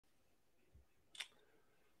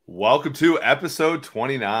Welcome to episode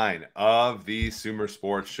 29 of the Sumer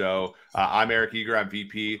Sports Show. I'm Eric Eager. I'm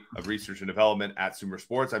VP of Research and Development at Sumer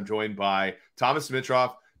Sports. I'm joined by Thomas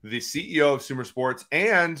Dimitroff, the CEO of Sumer Sports,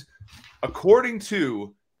 and according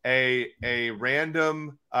to a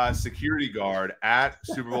random security guard at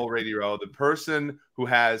Super Bowl Radio, the person who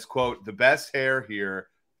has, quote, the best hair here,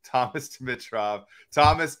 Thomas Dimitroff.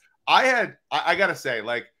 Thomas, I got to say,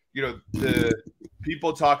 the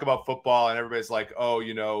people talk about football and everybody's like, oh,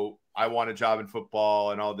 I want a job in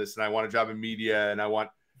football and all this, and I want a job in media,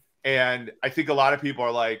 and I think a lot of people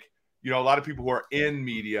are like, a lot of people who are in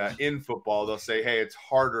media, in football, they'll say, hey, it's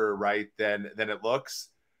harder, right, than it looks.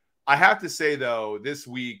 I have to say, though, this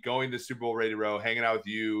week, going to Super Bowl Radio, hanging out with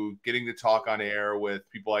you, getting to talk on air with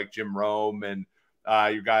people like Jim Rome and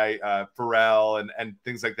your guy Pharrell and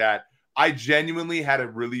things like that, I genuinely had a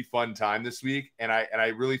really fun time this week, and I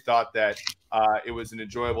really thought that it was an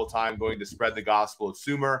enjoyable time going to spread the gospel of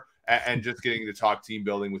Sumer and just getting to talk team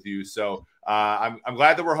building with you. So I'm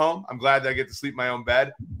glad that we're home. I'm glad that I get to sleep in my own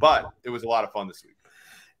bed, but it was a lot of fun this week.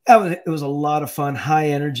 It was a lot of fun, high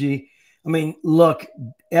energy. I mean, look,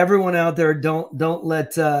 everyone out there, don't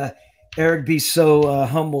let Eric be so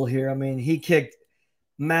humble here. I mean, he kicked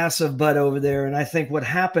massive butt over there, and I think what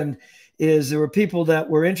happened is there were people that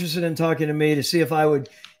were interested in talking to me to see if I would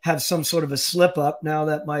have some sort of a slip up now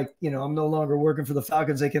that I'm no longer working for the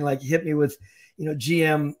Falcons. They can hit me with,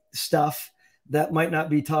 GM stuff that might not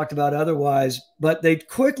be talked about otherwise, but they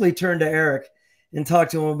quickly turned to Eric and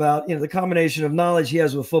talked to him about, the combination of knowledge he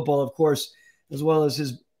has with football, of course, as well as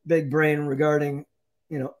his big brain regarding,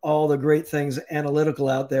 all the great things analytical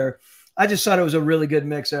out there. I just thought it was a really good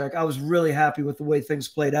mix, Eric. I was really happy with the way things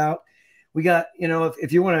played out. We got,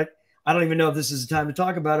 if you want to, I don't even know if this is the time to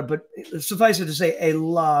talk about it, but suffice it to say, a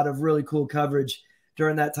lot of really cool coverage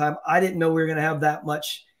during that time. I didn't know we were going to have that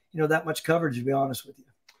much coverage, to be honest with you.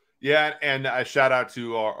 Yeah, and a shout out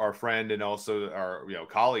to our friend and also our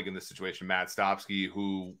colleague in this situation, Matt Stopsky,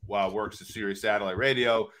 who works at Sirius Satellite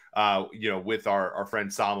Radio. With our friend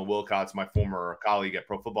Salma Wilcox, my former colleague at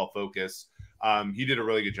Pro Football Focus. He did a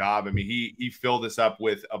really good job. I mean, he filled us up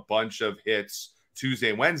with a bunch of hits Tuesday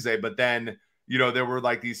and Wednesday, but then there were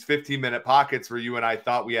like these 15-minute pockets where you and I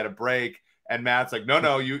thought we had a break, and Matt's like,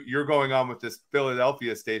 no, you're going on with this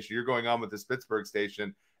Philadelphia station, you're going on with this Pittsburgh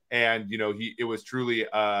station. And, it was truly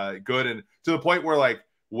good. And to the point where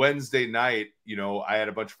Wednesday night, I had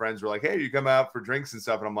a bunch of friends who were like, hey, you come out for drinks and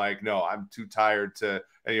stuff. And I'm like, no, I'm too tired to,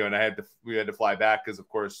 and we had to fly back because, of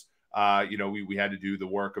course, we had to do the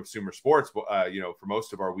work of Sumer Sports, for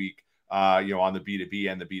most of our week, on the B2B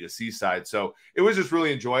and the B2C side. So it was just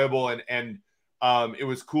really enjoyable. And it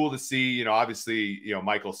was cool to see, obviously,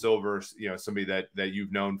 Michael Silver, somebody that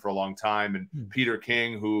you've known for a long time, and Peter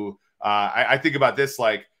King, who I think about this,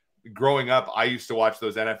 growing up, I used to watch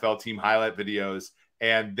those NFL team highlight videos,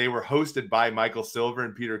 and they were hosted by Michael Silver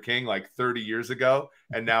and Peter King 30 years ago.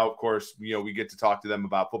 And now, of course, we get to talk to them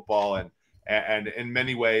about football, and in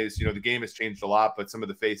many ways, the game has changed a lot, but some of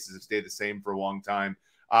the faces have stayed the same for a long time.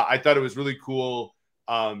 I thought it was really cool.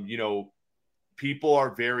 People are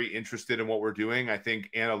very interested in what we're doing. I think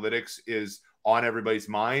analytics is on everybody's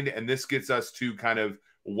mind, and this gets us to kind of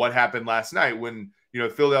what happened last night when,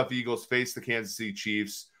 Philadelphia Eagles faced the Kansas City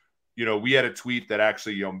Chiefs. We had a tweet that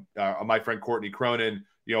actually, my friend Courtney Cronin,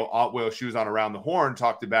 while she was on Around the Horn,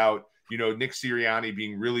 talked about, Nick Sirianni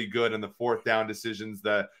being really good on the fourth down decisions,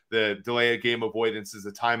 the delay of game avoidances,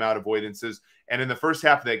 the timeout avoidances. And in the first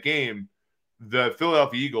half of that game, the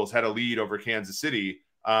Philadelphia Eagles had a lead over Kansas City,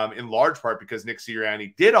 in large part because Nick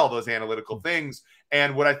Sirianni did all those analytical things.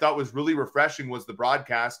 And what I thought was really refreshing was the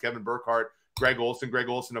broadcast, Kevin Burkhardt, Greg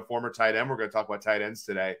Olson, a former tight end. We're going to talk about tight ends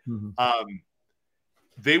today. Mm-hmm.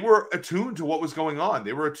 They were attuned to what was going on.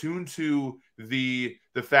 They were attuned to the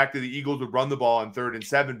fact that the Eagles would run the ball on 3rd and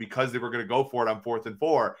 7 because they were going to go for it on 4th and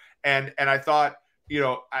 4. And I thought,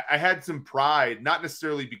 I had some pride, not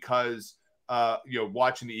necessarily because,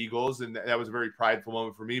 watching the Eagles, and that was a very prideful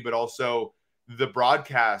moment for me, but also the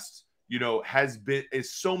broadcast,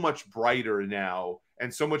 is so much brighter now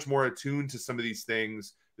and so much more attuned to some of these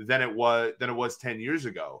things than it was 10 years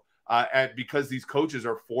ago. And because these coaches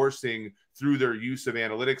are forcing, through their use of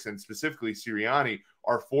analytics, and specifically Sirianni,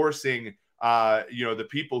 are forcing, the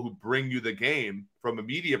people who bring you the game from a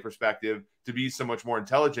media perspective to be so much more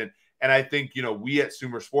intelligent. And I think, we at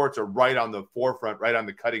Sumer Sports are right on the forefront, right on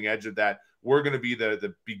the cutting edge of that. We're going to be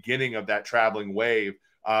the beginning of that traveling wave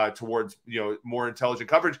towards, more intelligent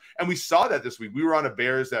coverage. And we saw that this week. We were on a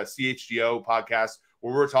Bears CHGO podcast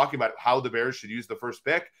where we were talking about how the Bears should use the first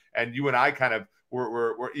pick. And you and I kind of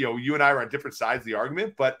you and I were on different sides of the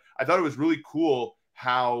argument, but I thought it was really cool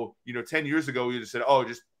how, 10 years ago, we just said, oh,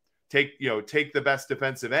 just take the best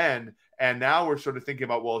defensive end. And now we're sort of thinking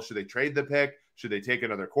about, well, should they trade the pick? Should they take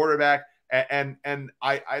another quarterback? And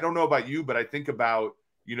I don't know about you, but I think about,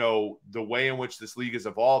 the way in which this league has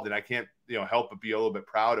evolved, and I can't, help but be a little bit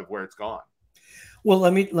proud of where it's gone. Well,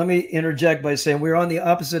 let me interject by saying we're on the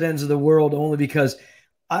opposite ends of the world only because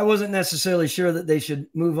I wasn't necessarily sure that they should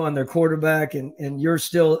move on their quarterback, and you're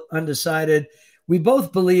still undecided. We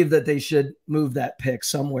both believe that they should move that pick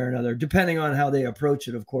somewhere or another, depending on how they approach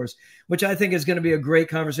it, of course, which I think is going to be a great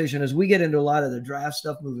conversation as we get into a lot of the draft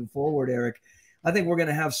stuff moving forward, Eric. I think we're going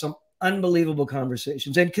to have some unbelievable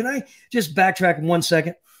conversations. And can I just backtrack 1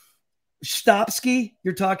 second? Stopsky,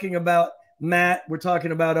 you're talking about Matt. We're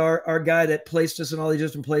talking about our guy that placed us in all these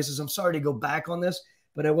different places. I'm sorry to go back on this,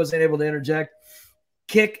 but I wasn't able to interject.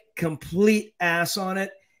 Kick complete ass on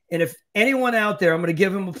it. And if anyone out there, I'm going to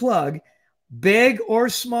give him a plug, big or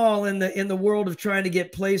small in the world of trying to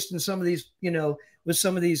get placed in some of these, with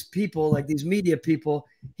some of these people, like these media people,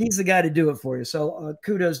 he's the guy to do it for you. So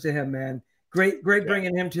kudos to him, man. Great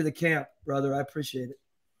bringing him to the camp, brother. I appreciate it.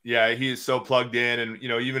 Yeah, he is so plugged in. And,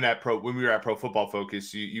 even when we were at Pro Football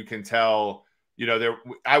Focus, you can tell,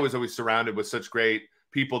 I was always surrounded with such great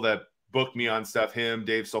people that booked me on stuff. Him,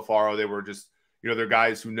 Dave Solfaro, they were just, they're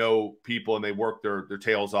guys who know people and they work their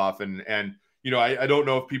tails off. And I don't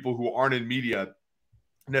know if people who aren't in media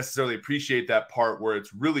necessarily appreciate that part where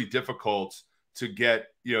it's really difficult to get,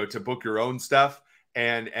 to book your own stuff.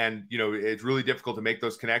 And it's really difficult to make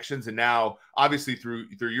those connections. And now, obviously, through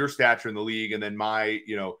your stature in the league, and then mine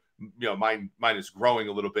is growing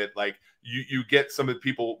a little bit. Like you get some of the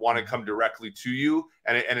people want to come directly to you,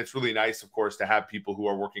 and it's really nice, of course, to have people who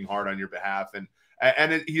are working hard on your behalf.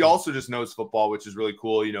 He also just knows football, which is really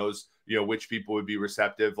cool. He knows which people would be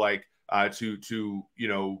receptive, like to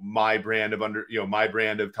my brand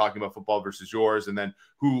of talking about football versus yours. And then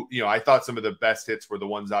who, I thought some of the best hits were the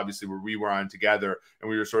ones obviously where we were on together and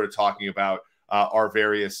we were sort of talking about our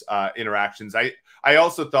various interactions. I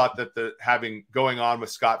also thought that going on with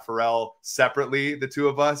Scott Farrell separately, the two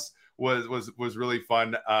of us was really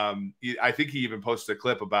fun. I think he even posted a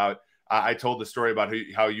clip about, I told the story about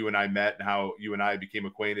how you and I met and how you and I became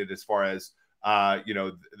acquainted as far as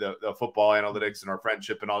the football analytics and our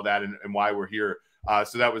friendship and all that, and why we're here.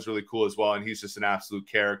 So that was really cool as well. And he's just an absolute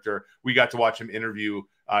character. We got to watch him interview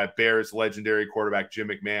Bears legendary quarterback Jim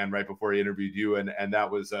McMahon right before he interviewed you. And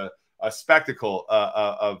that was a spectacle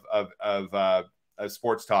of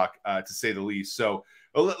sports talk, to say the least. So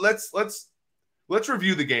let's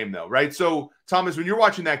review the game though. Right. So Thomas, when you're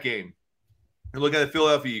watching that game, you're looking at the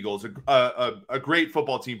Philadelphia Eagles, a great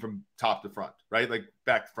football team from top to front, right? Like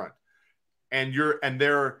back to front. And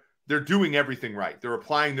they're doing everything right. They're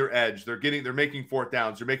applying their edge. They're making fourth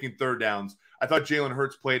downs. They're making third downs. I thought Jalen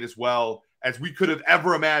Hurts played as well as we could have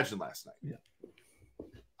ever imagined last night.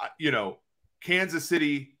 Yeah. Kansas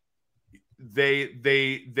City,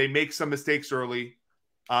 they make some mistakes early.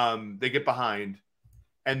 They get behind.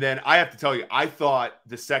 And then I have to tell you, I thought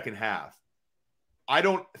the second half, I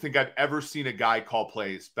don't think I've ever seen a guy call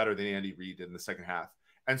plays better than Andy Reid did in the second half.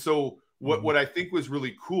 And so what I think was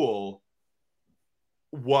really cool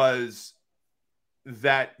was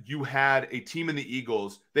that you had a team in the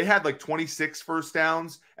Eagles. They had like 26 first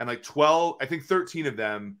downs and like 12, I think 13 of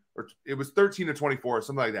them, or it was 13 to 24 or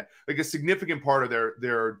something like that. Like a significant part of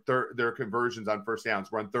their conversions on first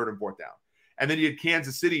downs were on third and fourth down. And then you had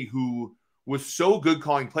Kansas City, who was so good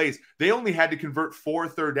calling plays. They only had to convert 4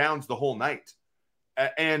 third downs the whole night.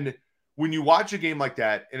 And when you watch a game like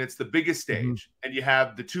that, and it's the biggest stage, and you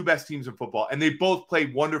have the two best teams in football, and they both play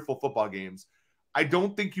wonderful football games, I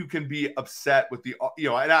don't think you can be upset with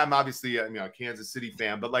and I'm obviously a Kansas City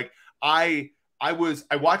fan, but like I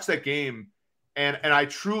watched that game and I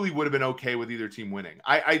truly would have been okay with either team winning.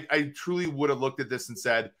 I truly would have looked at this and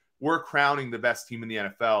said, we're crowning the best team in the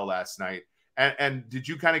NFL last night. And did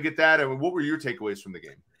you kind of get that? I mean, what were your takeaways from the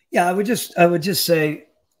game? Yeah, I would just say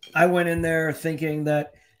I went in there thinking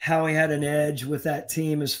that Howie had an edge with that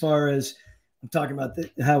team as far as I'm talking about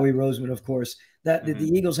Howie Roseman, of course, that the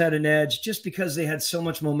Eagles had an edge just because they had so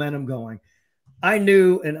much momentum going. I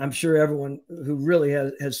knew, and I'm sure everyone who really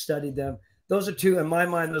has studied them, those are two, in my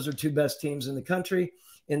mind, those are two best teams in the country,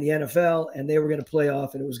 in the NFL, and they were going to play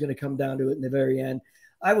off, and it was going to come down to it in the very end.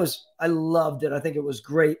 I loved it. I think it was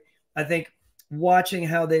great. I think watching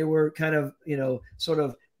how they were kind of, sort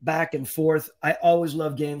of back and forth. I always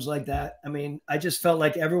love games like that. I mean, I just felt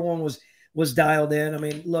like everyone was dialed in. I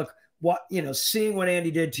mean, look, seeing what Andy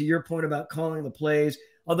did, to your point about calling the plays,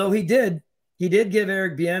 although he did give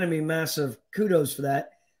Eric Bieniemy massive kudos for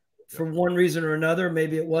that, for one reason or another.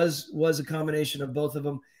 Maybe it was a combination of both of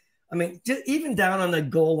them. I mean, even down on the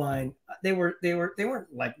goal line, they weren't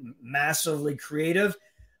like massively creative,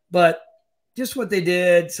 but just what they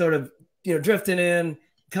did, sort of, drifting in,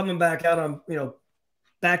 coming back out on,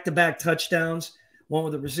 back-to-back touchdowns, one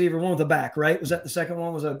with the receiver, one with the back, right? Was that the second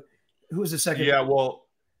one? Who was the second? Yeah, well,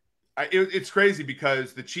 it's crazy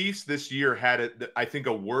because the Chiefs this year had, I think,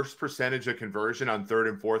 a worse percentage of conversion on 3rd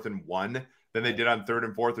and 4th and 1 than they did on 3rd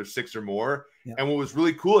and 4th or 6 or more. Yeah. And what was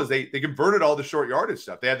really cool is they converted all the short yardage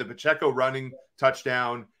stuff. They had the Pacheco running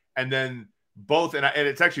touchdown, and then both. And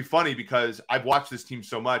it's actually funny because I've watched this team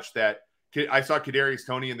so much that I saw Kadarius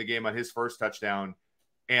Toney in the game on his first touchdown,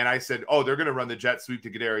 and I said, "Oh, they're going to run the jet sweep to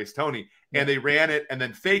Kadarius Toney," and they ran it and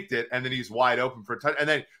then faked it, and then he's wide open for a touch. And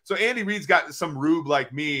then so Andy Reid's got some rube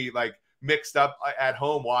like me, like mixed up at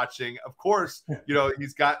home watching. Of course,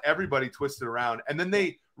 he's got everybody twisted around, and then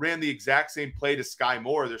they ran the exact same play to Sky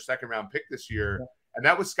Moore, their second-round pick this year, and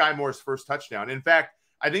that was Sky Moore's first touchdown. In fact,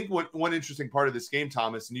 I think one interesting part of this game,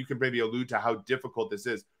 Thomas, and you can maybe allude to how difficult this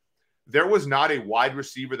is, there was not a wide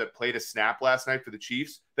receiver that played a snap last night for the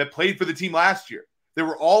Chiefs that played for the team last year. They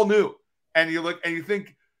were all new. And you look and you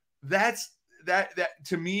think that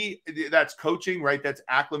to me, that's coaching, right? That's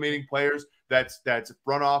acclimating players. That's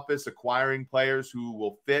front office acquiring players who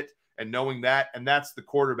will fit and knowing that. And that's the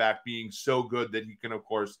quarterback being so good that he can, of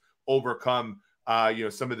course, overcome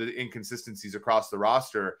some of the inconsistencies across the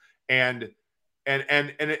roster. And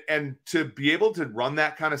to be able to run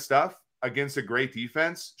that kind of stuff against a great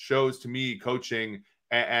defense shows to me coaching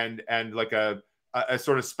and like a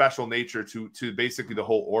sort of special nature to basically the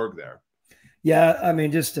whole org there. Yeah, I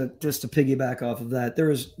mean, just to piggyback off of that,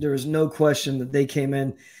 there is no question that they came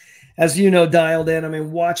in, as dialed in. I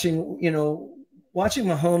mean, watching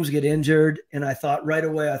Mahomes get injured, and I thought right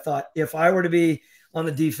away, if I were to be on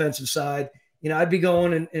the defensive side, I'd be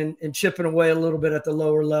going and chipping away a little bit at the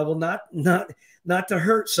lower level, not to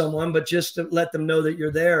hurt someone, but just to let them know that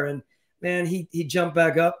you're there. And man, he jumped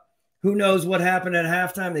back up. Who knows what happened at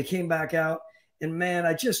halftime? They came back out, and man,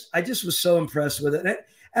 I just was so impressed with it.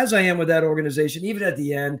 As I am with that organization, even at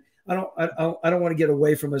the end, I don't want to get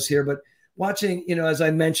away from us here, but watching, as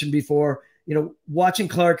I mentioned before, watching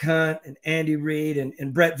Clark Hunt and Andy Reid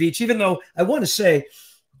and Brett Veach, even though I want to say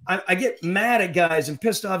I get mad at guys and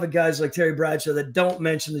pissed off at guys like Terry Bradshaw that don't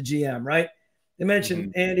mention the GM, right? They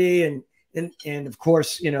mention Andy and of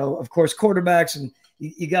course, quarterbacks, and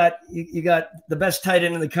you got the best tight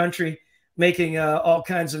end in the country making all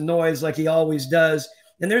kinds of noise like he always does.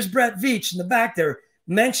 And there's Brett Veach in the back there.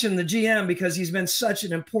 Mention the GM because he's been such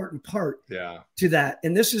an important part to that.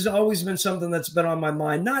 And this has always been something that's been on my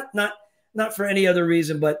mind, not for any other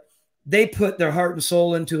reason, but they put their heart and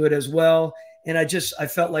soul into it as well. And I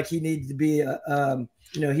felt like he needed to be, kudo,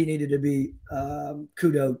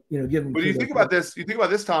 give him. But you think about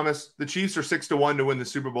this, Thomas, the Chiefs are 6-1 to win the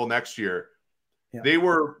Super Bowl next year. Yeah. They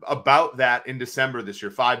were about that in December this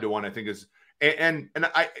year, 5-1, I think is,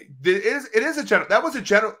 it is a general, that was a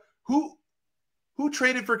general, who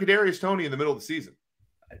traded for Kadarius Toney in the middle of the season?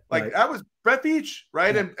 Like that was Brett Veach,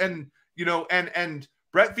 right? Yeah. And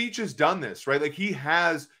Brett Veach has done this, right? Like he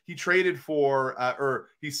traded for, or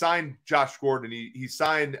he signed Josh Gordon. He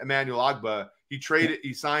signed Emmanuel Ogbah.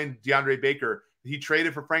 He signed DeAndre Baker. He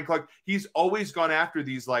traded for Frank Clark. He's always gone after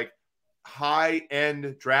these like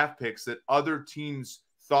high-end draft picks that other teams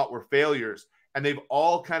thought were failures. And they've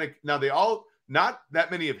all not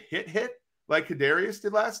that many have hit like Kadarius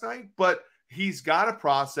did last night, but he's got a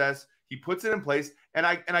process. He puts it in place. And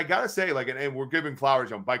I got to say, like, and we're giving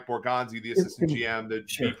flowers on Mike Borgonzi, the assistant GM, the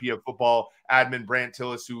VP of football admin, Brant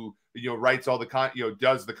Tillis, who, writes all the,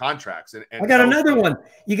 does the contracts. And I got another one.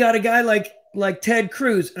 You got a guy like Ted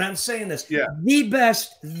Cruz. And I'm saying this,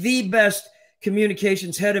 the best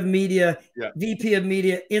communications head of media, VP of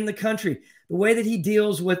media in the country. The way that he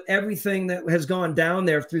deals with everything that has gone down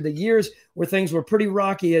there through the years where things were pretty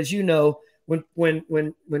rocky, as you know, when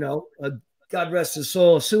God rest his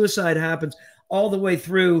soul, suicide happens all the way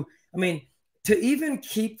through. I mean, to even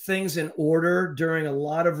keep things in order during a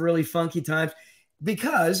lot of really funky times,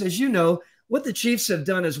 because as you know, what the Chiefs have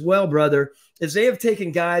done as well, brother, is they have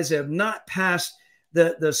taken guys that have not passed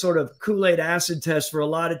the sort of Kool-Aid acid test for a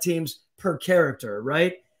lot of teams per character,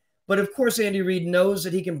 right? But of course, Andy Reid knows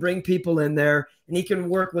that he can bring people in there and he can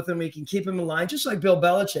work with them. He can keep them in line, just like Bill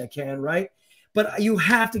Belichick can, right? But you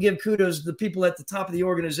have to give kudos to the people at the top of the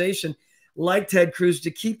organization, like Ted Cruz,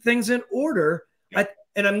 to keep things in order.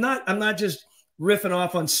 And I'm not just riffing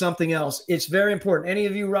off on something else. It's very important. Any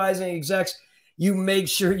of you rising execs, you make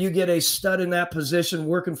sure you get a stud in that position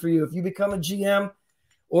working for you. If you become a GM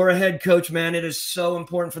or a head coach, man, it is so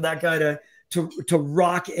important for that guy to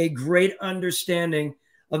rock a great understanding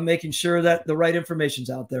of making sure that the right information's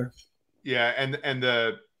out there. Yeah, and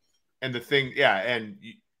And the thing, yeah, and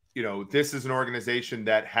you know, this is an organization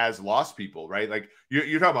that has lost people, right? Like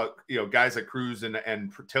you're talking about, you know, guys like Cruz and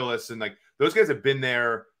Tillis, and like those guys have been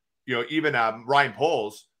there. You know, even Ryan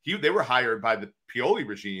Poles, they were hired by the Pioli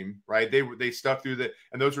regime, right? They stuck through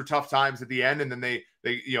and those were tough times at the end, and then they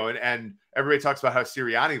you know, and everybody talks about how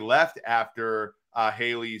Sirianni left after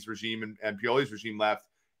Haley's regime and Pioli's regime left.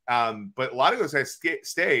 But a lot of those guys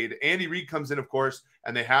stayed. Andy Reid comes in, of course,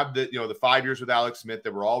 and they have the 5 years with Alex Smith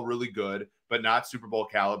that were all really good, but not Super Bowl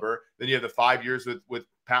caliber. Then you have the 5 years with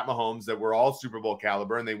Pat Mahomes that were all Super Bowl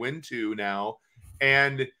caliber, and they win 2 now.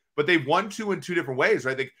 But they've won 2 in 2 different ways,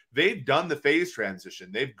 right? They've done the phase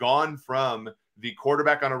transition. They've gone from the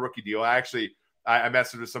quarterback on a rookie deal. I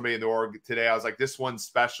messaged with somebody in the org today. I was like, this one's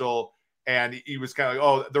special. And he was kind of like,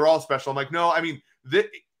 oh, they're all special. I'm like, no, I mean,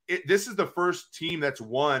 this is the first team that's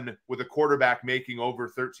won with a quarterback making over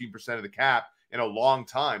 13% of the cap in a long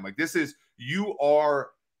time. Like you are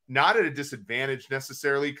not at a disadvantage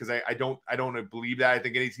necessarily, because I don't believe that. I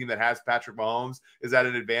think any team that has Patrick Mahomes is at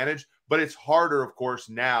an advantage, but it's harder, of course,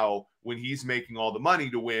 now when he's making all the money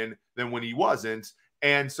to win than when he wasn't.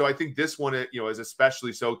 And so I think this one, you know, is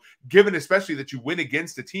especially so, given especially that you win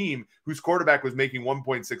against a team whose quarterback was making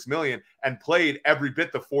 $1.6 million and played every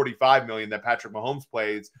bit the $45 million that Patrick Mahomes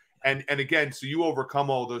plays. And again, so you overcome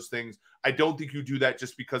all those things. I don't think you do that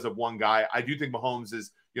just because of one guy. I do think Mahomes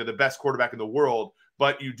is, you know, the best quarterback in the world,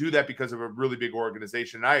 but you do that because of a really big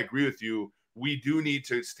organization. And I agree with you. We do need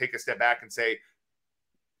to take a step back and say,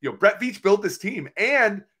 you know, Brett Veach built this team,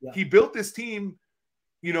 and he built this team,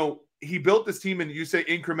 you know, and you say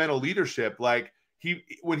incremental leadership. Like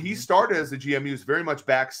when he started as the GM, he was very much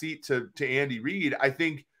backseat to Andy Reid. I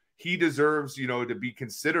think he deserves, you know, to be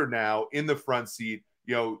considered now in the front seat,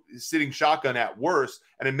 you know, sitting shotgun at worst,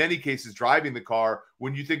 and in many cases driving the car.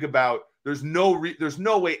 When you think about, there's no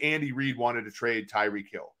way Andy Reid wanted to trade Tyreek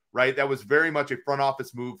Hill, right? That was very much a front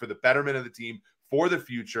office move for the betterment of the team, for the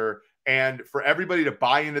future, and for everybody to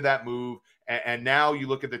buy into that move. And now you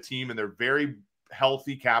look at the team, and they're very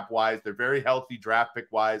healthy cap wise. They're very healthy draft pick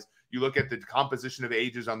wise. You look at the composition of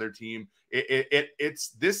ages on their team.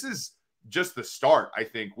 This is just the start, I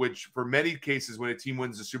think, which for many cases, when a team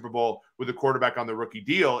wins the Super Bowl with a quarterback on the rookie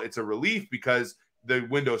deal, it's a relief because the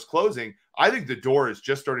window's closing. I think the door is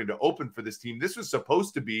just starting to open for this team. This was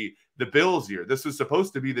supposed to be the Bills year. This was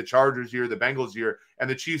supposed to be the Chargers year, the Bengals year, and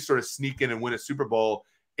the Chiefs sort of sneak in and win a Super Bowl.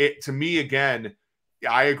 To me, again,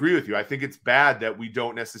 I agree with you. I think it's bad that we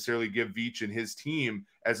don't necessarily give Veach and his team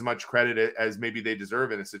as much credit as maybe they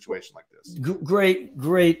deserve in a situation like this. Great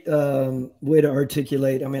way to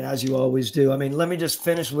articulate. I mean, as you always do. I mean, let me just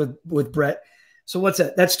finish with Brett. So what's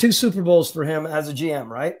that? That's 2 Super Bowls for him as a GM,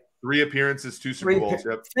 right? 3 appearances, 2 Super Bowls.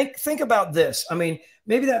 Yep. Think about this. I mean,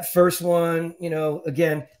 maybe that first one, you know,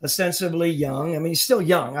 again, ostensibly young. I mean, he's still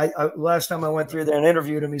young. I last time I went through there and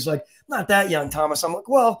interviewed him, he's like, not that young, Thomas. I'm like,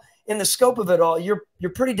 well, in the scope of it all, you're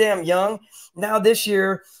pretty damn young. Now this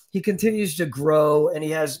year, he continues to grow, and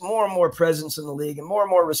he has more and more presence in the league and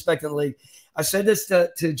more respect in the league. I said this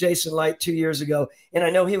to Jason Light 2 years ago, and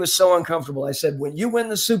I know he was so uncomfortable. I said, when you win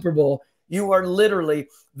the Super Bowl, you are literally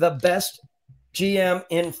the best GM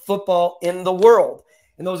in football in the world.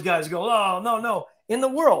 And those guys go, oh, no, in the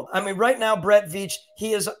world. I mean, right now, Brett Veach,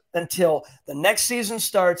 he is, until the next season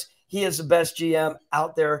starts, he is the best GM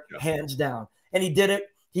out there, hands down. And he did it.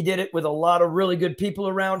 He did it with a lot of really good people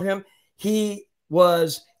around him. He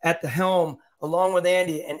was at the helm along with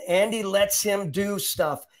Andy, and Andy lets him do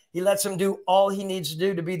stuff. He lets him do all he needs to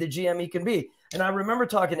do to be the GM he can be. And I remember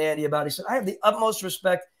talking to Andy about it. He said, I have the utmost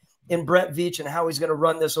respect in Brett Veach and how he's going to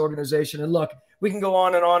run this organization. And look, we can go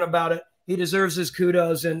on and on about it. He deserves his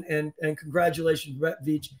kudos, and congratulations, Brett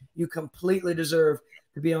Veach. You completely deserve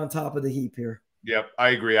to be on top of the heap here. Yep,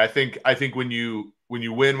 I agree. I think when you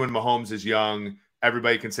win when Mahomes is young,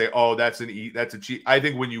 everybody can say, "Oh, that's a cheat." I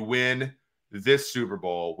think when you win this Super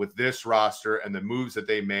Bowl with this roster and the moves that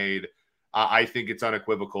they made, I think it's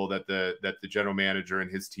unequivocal that the general manager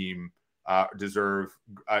and his team deserve.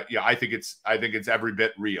 I think it's every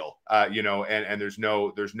bit real. And there's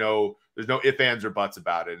no ifs, ands, or buts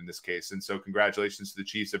about it in this case. And so, congratulations to the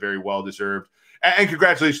Chiefs, a very well deserved, and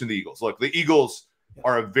congratulations to the Eagles. Look, the Eagles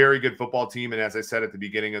are a very good football team, and as I said at the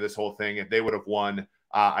beginning of this whole thing, if they would have won,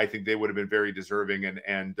 I think they would have been very deserving.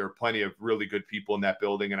 And there are plenty of really good people in that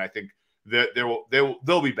building, and I think that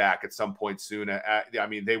they'll be back at some point soon. I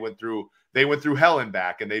mean, they went through hell and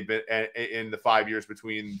back, and they've been in the 5 years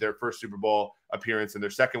between their first Super Bowl appearance and their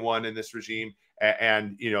second one in this regime.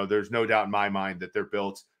 And there's no doubt in my mind that they're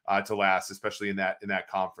built to last, especially in that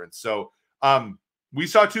conference. So we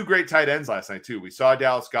saw 2 great tight ends last night too. We saw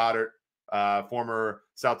Dallas Goedert, former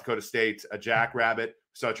South Dakota State, a Jackrabbit.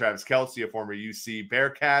 saw Travis Kelce, a former UC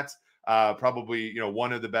Bearcat, probably,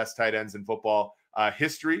 one of the best tight ends in football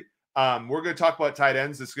history. We're going to talk about tight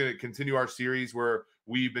ends. This is going to continue our series where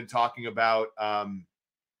we've been talking about,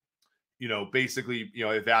 basically,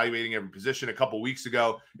 evaluating every position. A couple weeks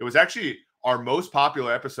ago, it was actually our most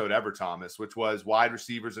popular episode ever, Thomas, which was wide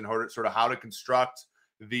receivers and sort of how to construct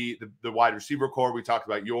the wide receiver core. We talked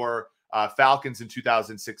about your Falcons in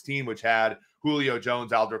 2016, which had Julio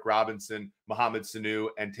Jones, Aldrick Robinson, Mohamed Sanu,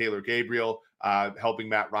 and Taylor Gabriel, helping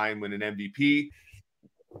Matt Ryan win an MVP.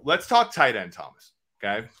 Let's talk tight end, Thomas.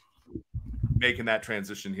 Okay, making that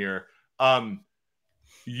transition here.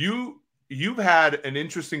 You've had an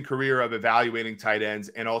interesting career of evaluating tight ends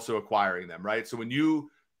and also acquiring them, right? So when you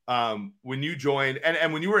joined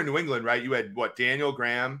and when you were in New England, right, you had what, Daniel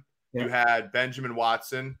Graham, you had Benjamin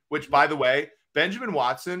Watson, which, by the way, Benjamin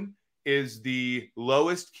Watson is the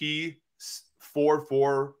lowest key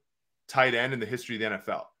 4.4 tight end in the history of the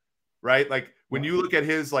NFL, right? Like when you look at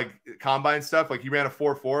his like combine stuff, like he ran a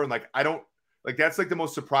 4.4, and like I don't like that's like the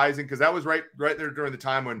most surprising, because that was right there during the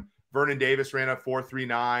time when Vernon Davis ran a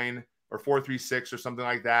 4.39 or 4.36 or something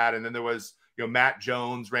like that, and then there was Matt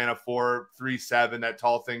Jones ran a 4.37, that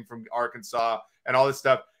tall thing from Arkansas, and all this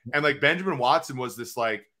stuff. And like Benjamin Watson was this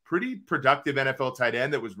like pretty productive NFL tight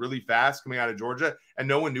end that was really fast coming out of Georgia, and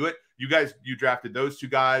no one knew it. You drafted those two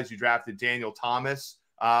guys. You drafted Daniel Thomas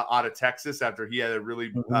out of Texas after he had a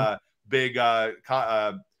really big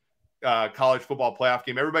college football playoff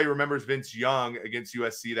game. Everybody remembers Vince Young against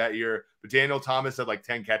USC that year, but Daniel Thomas had like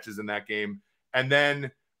 10 catches in that game. And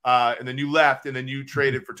then you left, and then you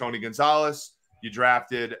traded for Tony Gonzalez. You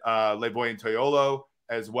drafted Leboyan Toyolo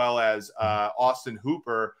as well as Austin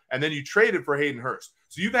Hooper, and then you traded for Hayden Hurst.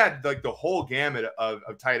 So you've had like the whole gamut of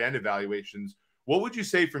tight end evaluations. What would you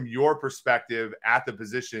say from your perspective at the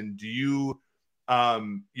position? Do you,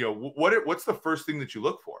 what's the first thing that you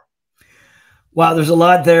look for? Wow, there's a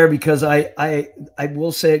lot there, because I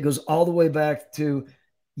will say it goes all the way back to,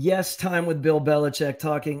 yes, time with Bill Belichick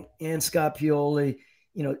talking, and Scott Pioli,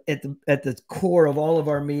 at the core of all of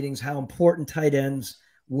our meetings, how important tight ends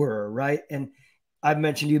were, right? And I've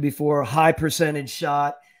mentioned to you before, high percentage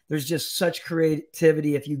shot. There's just such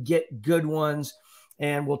creativity if you get good ones,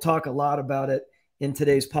 and we'll talk a lot about it in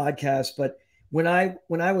today's podcast. But when I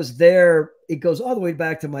was there, it goes all the way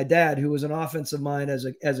back to my dad, who was an offensive mind as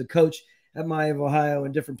a coach at Miami of Ohio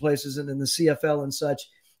and different places, and in the CFL and such.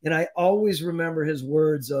 And I always remember his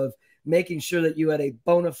words of making sure that you had a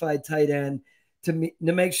bona fide tight end to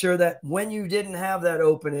make sure that when you didn't have that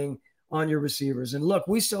opening on your receivers. And look,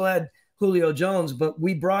 we still had Julio Jones, but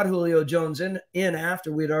we brought Julio Jones in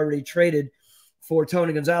after we had already traded for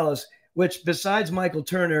Tony Gonzalez, which, besides Michael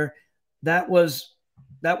Turner, that was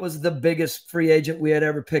the biggest free agent we had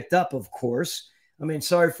ever picked up, of course. I mean,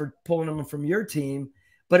 sorry for pulling him from your team,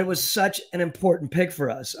 but it was such an important pick for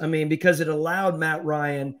us. I mean, because it allowed Matt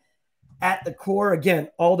Ryan at the core, again,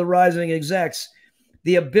 all the rising execs,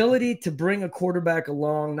 the ability to bring a quarterback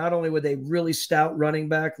along, not only with a really stout running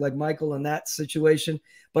back like Michael in that situation,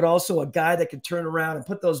 but also a guy that could turn around and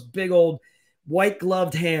put those big old white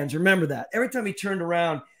gloved hands. Remember that. Every time he turned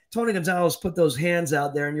around, Tony Gonzalez put those hands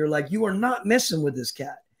out there, and you're like, you are not messing with this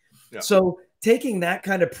cat. Yeah. So taking that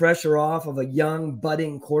kind of pressure off of a young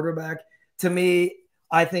budding quarterback, to me,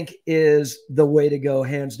 I think is the way to go,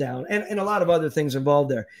 hands down. And a lot of other things involved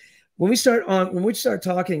there. When we start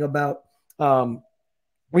talking about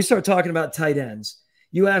tight ends,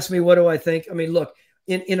 you asked me, what do I think? I mean, look,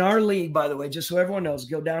 in our league, by the way, just so everyone knows,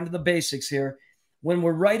 go down to the basics here. When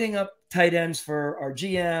we're writing up tight ends for our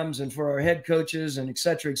GMs and for our head coaches and et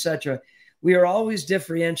cetera, we are always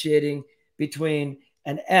differentiating between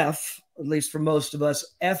an F, at least for most of us,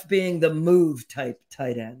 F being the move type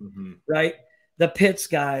tight end, right? The Pitts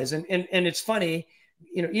guys. And it's funny,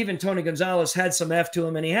 even Tony Gonzalez had some F to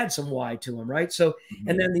him, and he had some Y to him, right? So,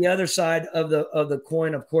 and then the other side of the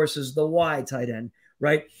coin, of course, is the Y tight end,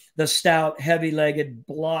 right? The stout, heavy-legged,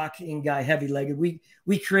 blocking guy, heavy-legged. We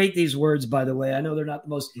create these words, by the way. I know they're not the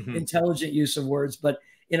most intelligent use of words, but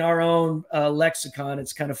in our own lexicon,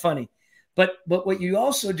 it's kind of funny. But what you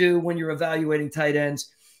also do when you're evaluating tight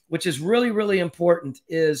ends, which is really, really important,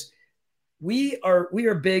 is we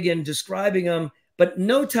are big in describing them, but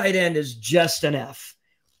no tight end is just an F,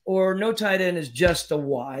 or no tight end is just a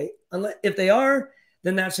Y. If they are,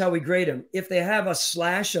 then that's how we grade them. If they have a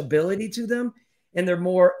slash ability to them, and they're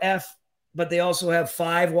more F, but they also have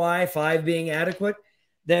 5Y, 5 being adequate,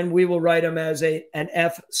 then we will write them as an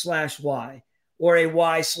F/Y or a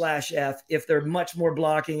Y/F if they're much more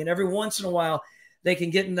blocking. And every once in a while, they can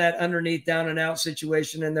get in that underneath down and out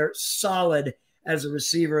situation, and they're solid as a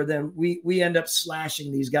receiver. Then we end up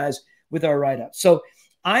slashing these guys with our write-up. So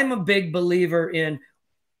I'm a big believer in,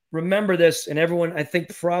 remember this, and everyone I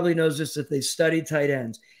think probably knows this if they study tight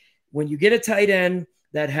ends. When you get a tight end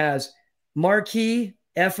that has marquee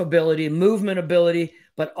F ability, movement ability,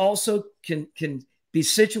 but also can be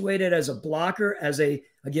situated as a blocker, as a,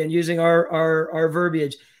 again, using our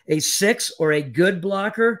verbiage, a 6 or a good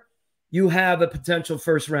blocker, you have a potential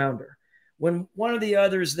first rounder. When one of the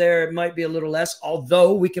others there, it might be a little less,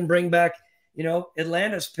 although we can bring back,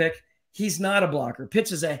 Atlanta's pick. He's not a blocker.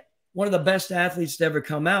 Pitts is one of the best athletes to ever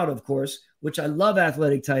come out, of course, which I love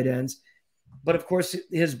athletic tight ends. But of course,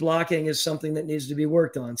 his blocking is something that needs to be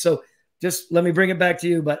worked on. So just let me bring it back to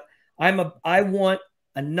you. But I want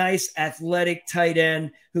a nice athletic tight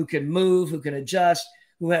end who can move, who can adjust,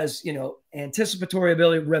 who has, anticipatory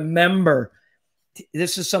ability. Remember,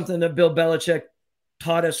 this is something that Bill Belichick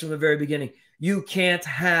taught us from the very beginning. You can't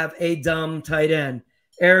have a dumb tight end.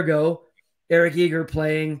 Ergo, Eric Eager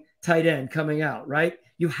playing tight end coming out, right?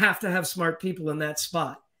 You have to have smart people in that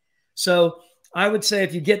spot. So I would say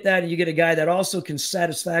if you get that and you get a guy that also can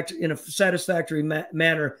in a satisfactory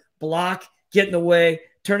manner, block, get in the way,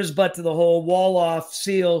 turn his butt to the hole, wall off,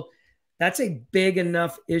 seal, that's a big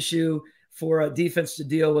enough issue for a defense to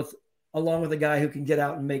deal with, along with a guy who can get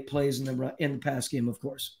out and make plays in the pass game, of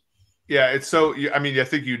course. Yeah, it's so. I mean, I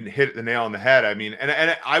think you hit the nail on the head. I mean,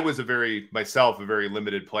 and I was a very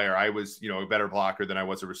limited player. I was, a better blocker than I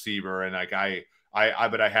was a receiver, and like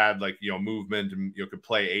but I had like movement and could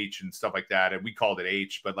play H and stuff like that, and we called it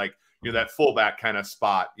H, but like that fullback kind of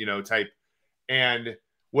spot, type. And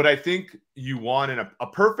what I think you want in a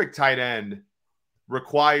perfect tight end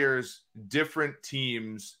requires different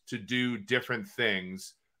teams to do different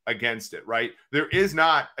things against it, right? There is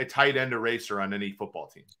not a tight end eraser on any football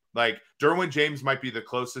team. Like Derwin James might be the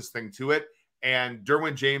closest thing to it. And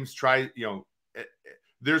Derwin James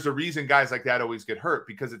there's a reason guys like that always get hurt,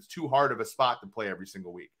 because it's too hard of a spot to play every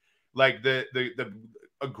single week. Like a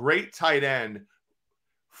great tight end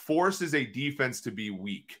forces a defense to be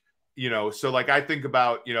weak, So like I think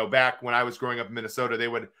about, back when I was growing up in Minnesota, they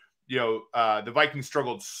would, the Vikings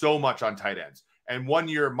struggled so much on tight ends. And one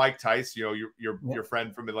year, Mike Tice, your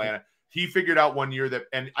friend from Atlanta, he figured out one year that,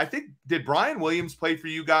 and I think, did Brian Williams play for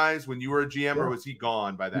you guys when you were a GM, or was he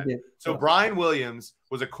gone by then? So Brian Williams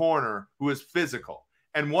was a corner who was physical.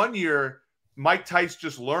 And one year, Mike Tice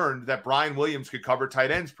just learned that Brian Williams could cover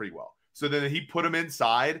tight ends pretty well. So then he put him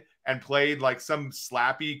inside and played like some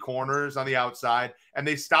slappy corners on the outside, and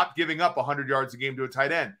they stopped giving up 100 yards a game to a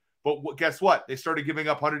tight end. But guess what? They started giving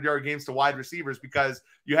up 100-yard games to wide receivers, because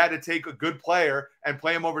you had to take a good player and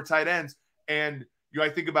play him over tight ends. And I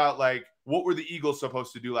think about, like, what were the Eagles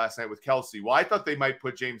supposed to do last night with Kelsey? Well, I thought they might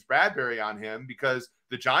put James Bradbury on him, because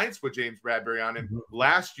the Giants put James Bradbury on him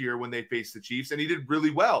last year when they faced the Chiefs, and he did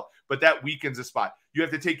really well. But that weakens a spot. You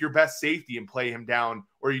have to take your best safety and play him down,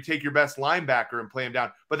 or you take your best linebacker and play him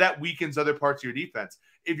down. But that weakens other parts of your defense.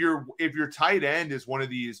 If your tight end is one of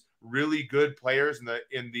these really good players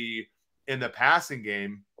in the passing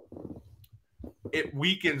game, it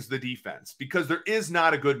weakens the defense, because there is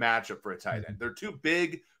not a good matchup for a tight end. They're too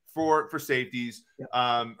big for safeties,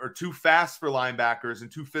 or too fast for linebackers,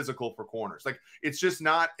 and too physical for corners. Like it's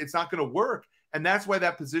not going to work. And that's why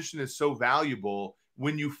that position is so valuable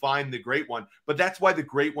when you find the great one. But that's why the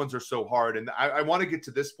great ones are so hard. And I want to get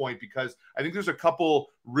to this point, because I think there's a couple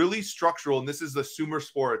really structural, and this is the Sumer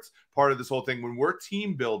Sports part of this whole thing. When we're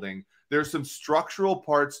team building, there's some structural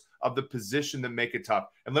parts of the position that make it tough.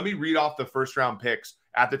 And let me read off the first round picks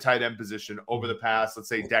at the tight end position over the past, let's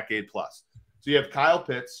say, decade plus. So you have Kyle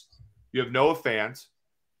Pitts, you have Noah Fant,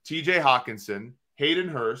 TJ Hawkinson, Hayden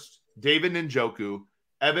Hurst, David Njoku,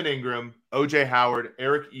 Evan Ingram, OJ Howard,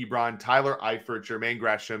 Eric Ebron, Tyler Eifert, Jermaine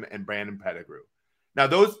Gresham, and Brandon Pettigrew. Now,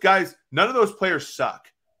 those guys, none of those players suck.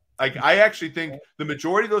 Like, I actually think the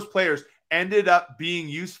majority of those players ended up being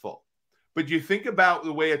useful. But you think about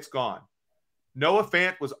the way it's gone. Noah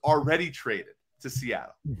Fant was already traded to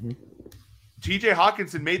Seattle. TJ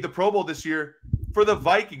Hawkinson made the Pro Bowl this year for the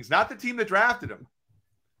Vikings, not the team that drafted him.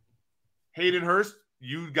 Hayden Hurst,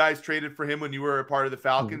 you guys traded for him when you were a part of the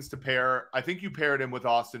Falcons to pair. I think you paired him with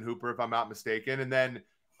Austin Hooper, if I'm not mistaken. And then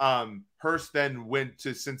Hurst then went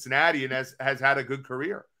to Cincinnati and has had a good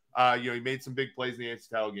career. He made some big plays in the AFC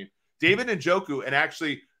title game. David Njoku, and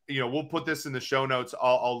actually, we'll put this in the show notes.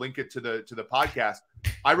 I'll link it to the podcast.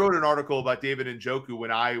 I wrote an article about David Njoku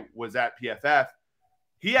when I was at PFF.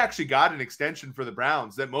 He actually got an extension for the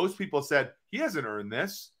Browns that most people said he hasn't earned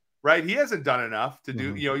this, right? He hasn't done enough to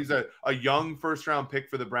do. He's a young first-round pick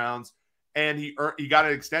for the Browns, and he got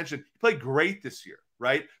an extension. He played great this year,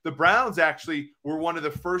 right? The Browns actually were one of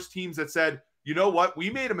the first teams that said, you know what? We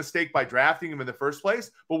made a mistake by drafting him in the first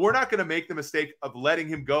place, but we're not going to make the mistake of letting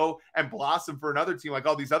him go and blossom for another team like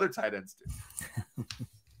all these other tight ends do.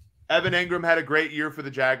 Evan Engram had a great year for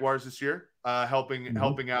the Jaguars this year, helping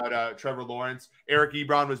out Trevor Lawrence. Eric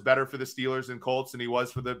Ebron was better for the Steelers and Colts than he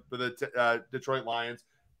was for the Detroit Lions.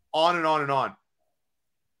 On and on and on.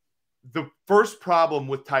 The first problem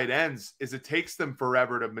with tight ends is it takes them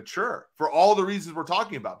forever to mature for all the reasons we're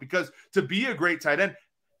talking about. Because to be a great tight end,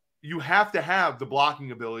 you have to have the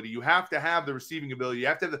blocking ability. You have to have the receiving ability. You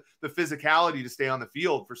have to have the physicality to stay on the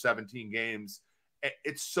field for 17 games.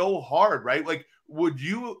 It's so hard, right? Like, would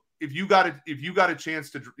you, if you got a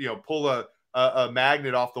chance to, pull a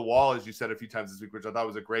magnet off the wall, as you said a few times this week, which I thought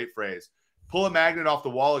was a great phrase, pull a magnet off the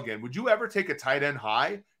wall again, would you ever take a tight end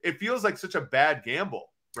high? It feels like such a bad gamble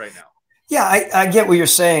right now. Yeah, I get what you're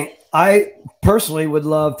saying. I personally would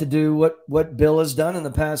love to do what Bill has done in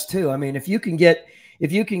the past too. I mean, if you can get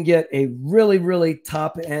a really, really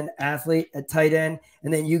top end athlete at tight end,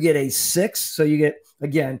 and then you get a 6, so you get,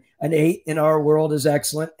 again, an 8 in our world is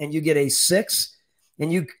excellent, and you get a 6,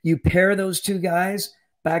 and you pair those two guys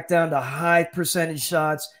back down to high percentage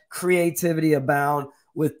shots, creativity abound,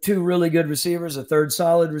 with 2 really good receivers, a 3rd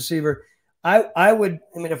solid receiver. I would,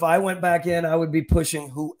 if I went back in, I would be pushing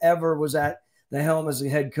whoever was at the helm as the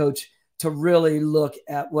head coach to really look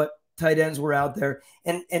at what tight ends were out there.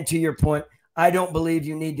 And to your point, I don't believe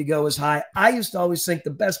you need to go as high. I used to always think the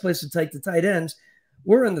best place to take the tight ends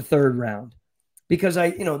were in the 3rd round, because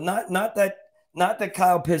not that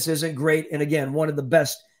Kyle Pitts isn't great, and again, one of the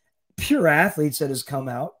best pure athletes that has come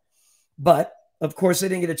out, but of course they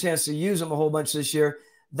didn't get a chance to use him a whole bunch this year.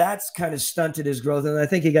 That's kind of stunted his growth. And I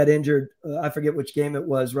think he got injured. I forget which game it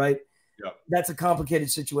was, right? Yeah. That's a complicated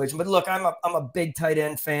situation. But look, I'm a big tight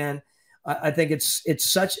end fan. I think it's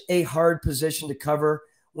such a hard position to cover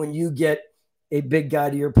when you get a big guy,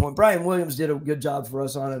 to your point. Brian Williams did a good job for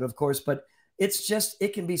us on it, of course, but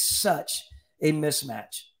it can be such a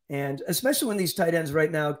mismatch. And especially when these tight ends right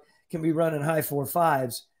now can be running high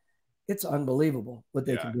 4.5s, it's unbelievable what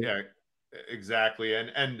they can do. Yeah, exactly.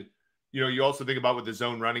 And you also think about with the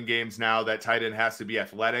zone running games now, that tight end has to be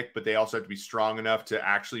athletic, but they also have to be strong enough to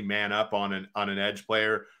actually man up on an edge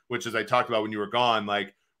player, which, as I talked about when you were gone,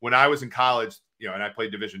 like when I was in college, and I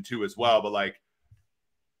played Division II as well, but like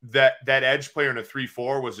that edge player in a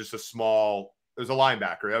 3-4 was just it was a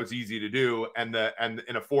linebacker. That was easy to do. And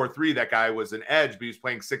in a 4-3, that guy was an edge, but he was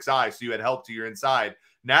playing 6-eye, so you had help to your inside.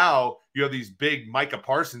 Now you have these big Micah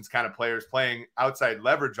Parsons kind of players playing outside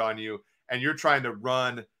leverage on you, and you're trying to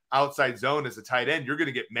run outside zone as a tight end. You're going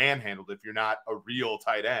to get manhandled if you're not a real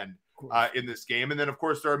tight end in this game. And then of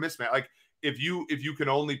course there are mismatch. Like if you can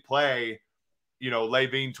only play,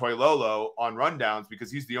 Levine Toilolo on rundowns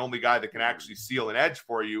because he's the only guy that can actually seal an edge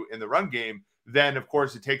for you in the run game, then of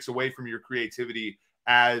course it takes away from your creativity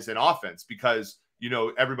as an offense, because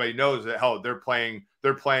everybody knows that they're playing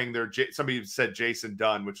somebody said Jason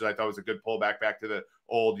Dunn, which I thought was a good pullback back to the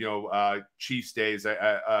old Chiefs days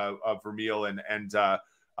of Vermeil and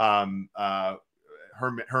Herm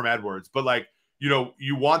Edwards. But like,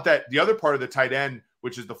 you want that. The other part of the tight end,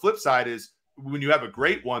 which is the flip side, is when you have a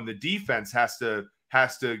great one, the defense has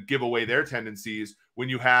to give away their tendencies. When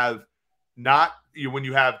you have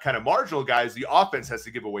kind of marginal guys, the offense has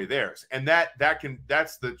to give away theirs. And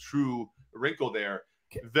that's the true wrinkle there.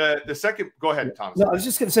 The second, go ahead, Thomas. No, I was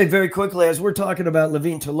just going to say very quickly, as we're talking about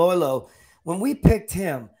Levine Toilolo, when we picked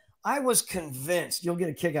him, I was convinced, you'll get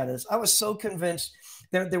a kick out of this, I was so convinced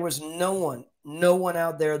that there was no one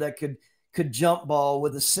out there that could jump ball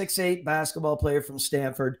with a 6'8" basketball player from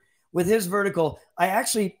Stanford with his vertical. I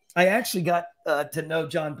actually got to know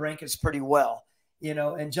John Brankus pretty well,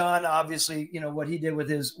 and John, obviously, what he did with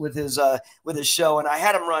his show, and I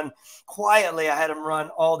had him run quietly. I had him run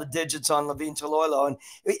all the digits on Levine Toilolo, and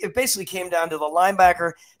it basically came down to the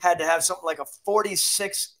linebacker had to have something like a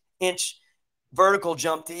 46-inch vertical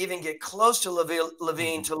jump to even get close to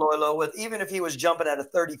Levine Toilolo with, even if he was jumping at a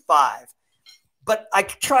 35. But I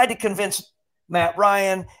tried to convince Matt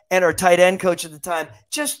Ryan and our tight end coach at the time,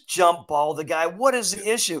 just jump ball the guy. What is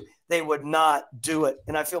the issue? They would not do it.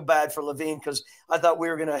 And I feel bad for Levine because I thought we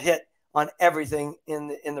were going to hit on everything in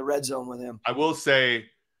the red zone with him. I will say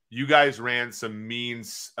you guys ran some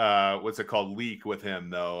means, what's it called, leak with him,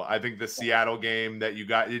 though. I think the Seattle game that you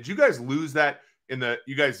got, did you guys lose that?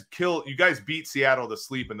 You guys beat Seattle to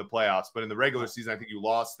sleep in the playoffs, but in the regular season, I think you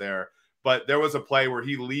lost there. But there was a play where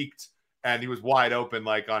he leaked and he was wide open,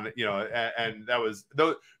 like on, and that was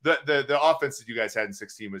the offense that you guys had in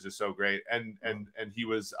 2016 was just so great. And he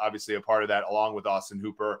was obviously a part of that along with Austin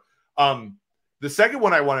Hooper. The second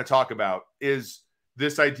one I want to talk about is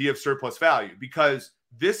this idea of surplus value, because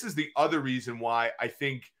this is the other reason why I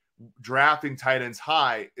think drafting tight ends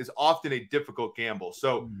high is often a difficult gamble.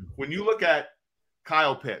 So when you look at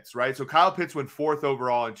Kyle Pitts, right? So Kyle Pitts went 4th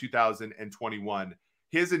overall in 2021.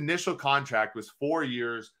 His initial contract was 4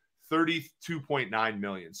 years, $32.9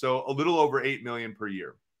 million. So a little over $8 million per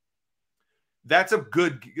year. That's a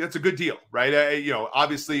good deal, right?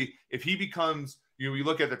 Obviously, if he becomes, you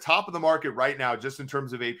look at the top of the market right now, just in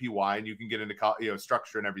terms of APY, and you can get into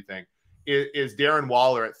structure and everything, is Darren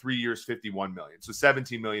Waller at 3 years, $51 million. So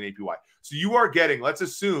 $17 million APY. So you are getting, let's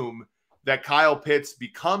assume that Kyle Pitts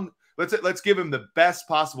let's give him the best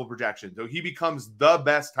possible projection. So he becomes the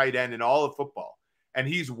best tight end in all of football. And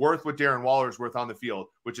he's worth what Darren Waller is worth on the field,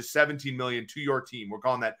 which is $17 million to your team. We're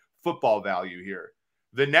calling that football value here.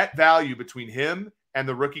 The net value between him and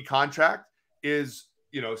the rookie contract is,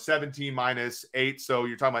 17 minus 8. So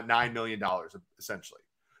you're talking about $9 million essentially.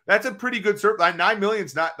 That's a pretty good surplus. $9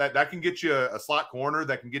 million's not that can get you a slot corner,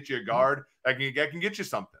 that can get you a guard, that can get you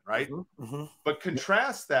something, right? Mm-hmm. But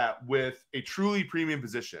contrast that with a truly premium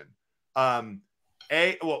position. A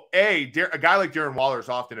guy like Darren Waller is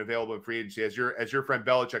often available in free agency. As your friend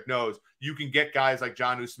Belichick knows, you can get guys like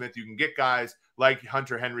Jonnu Smith, you can get guys like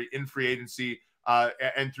Hunter Henry in free agency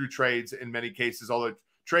and through trades in many cases. Although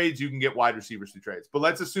trades, you can get wide receivers through trades. But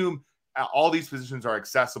let's assume all these positions are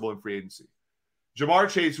accessible in free agency. Jamar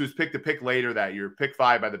Chase, who was picked a pick later that year, pick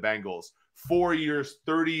 5 by the Bengals, 4 years,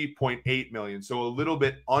 $30.8 million. So a little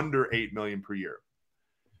bit under $8 million per year.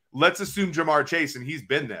 Let's assume Jamar Chase, and he's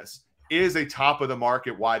been this, is a top of the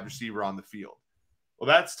market wide receiver on the field. Well,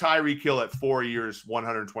 that's Tyreek Hill at 4 years,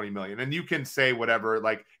 $120 million. And you can say whatever,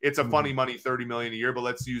 like it's a funny money, $30 million a year, but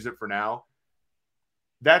let's use it for now.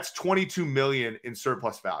 That's $22 million in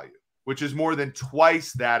surplus value, which is more than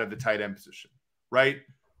twice that of the tight end position, right?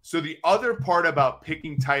 So the other part about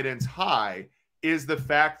picking tight ends high is the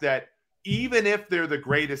fact that even if they're the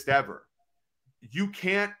greatest ever, you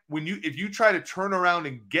can't, if you try to turn around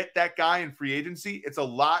and get that guy in free agency, it's a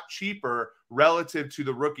lot cheaper relative to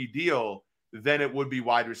the rookie deal than it would be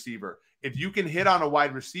wide receiver. If you can hit on a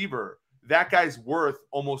wide receiver, that guy's worth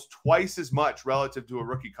almost twice as much relative to a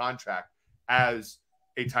rookie contract as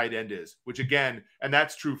a tight end is, which again, and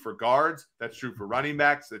that's true for guards, that's true for running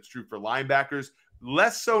backs, that's true for linebackers,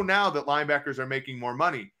 less so now that linebackers are making more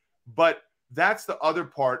money. But that's the other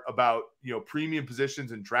part about, premium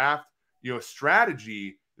positions and draft,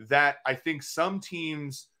 strategy that I think some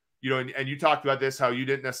teams, and you talked about this, how you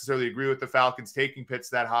didn't necessarily agree with the Falcons taking Pitts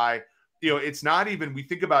that high. It's not even, we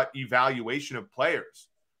think about evaluation of players,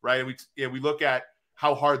 right? And we look at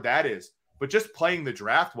how hard that is, but just playing the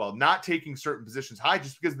draft well, not taking certain positions high,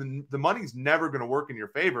 just because the money's never going to work in your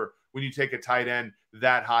favor when you take a tight end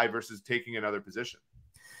that high versus taking another position.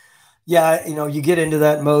 Yeah, you get into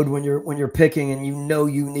that mode when you're picking and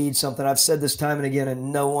you need something. I've said this time and again,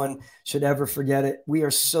 and no one should ever forget it. We are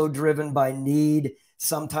so driven by need.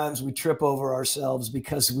 Sometimes we trip over ourselves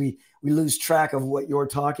because we lose track of what you're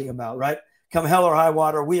talking about, right? Come hell or high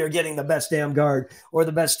water, we are getting the best damn guard or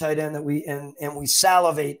the best tight end that and we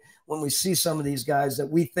salivate when we see some of these guys that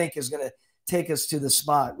we think is going to take us to the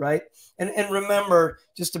spot, right? And remember,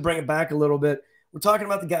 just to bring it back a little bit, we're talking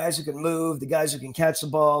about the guys who can move, the guys who can catch the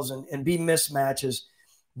balls and be mismatches.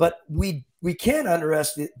 But we can't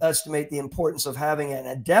underestimate the importance of having an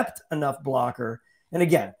adept enough blocker. And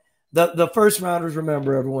again, the first rounders,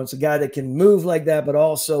 remember, everyone's a guy that can move like that, but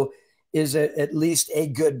also is at least a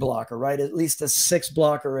good blocker, right? At least a 6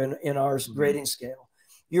 blocker in our grading scale.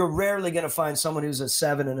 You're rarely going to find someone who's a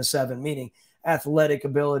 7 and a 7, meaning athletic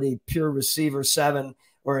ability, pure receiver 7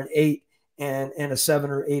 or an 8. And a 7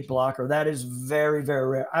 or 8 blocker. That is very, very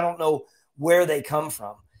rare. I don't know where they come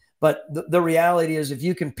from, but the reality is if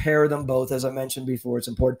you can pair them both, as I mentioned before, it's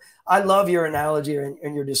important. I love your analogy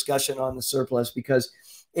and your discussion on the surplus because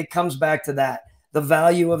it comes back to that, the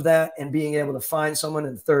value of that and being able to find someone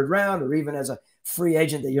in the 3rd round or even as a free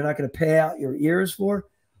agent that you're not going to pay out your ears for.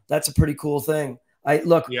 That's a pretty cool thing.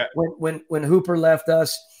 Yeah. When Hooper left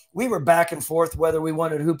us, we were back and forth whether we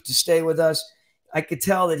wanted Hoop to stay with us. I could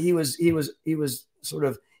tell that he was sort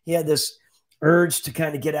of, he had this urge to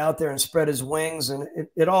kind of get out there and spread his wings, and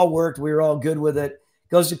it all worked. We were all good with it.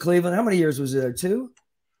 Goes to Cleveland. How many years was he there? 2?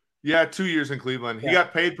 Yeah, 2 years in Cleveland. Yeah. He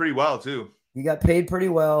got paid pretty well too. He got paid pretty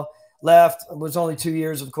well. Left. It was only 2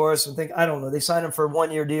 years, of course. I don't know. They signed him for a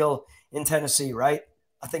 1-year deal in Tennessee, right?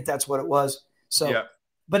 I think that's what it was. So, yeah.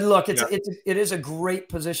 But look, it is a great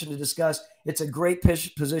position to discuss. It's a great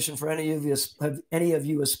position for any of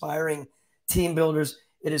you aspiring team builders.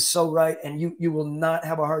 It is so right, and you will not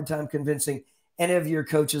have a hard time convincing any of your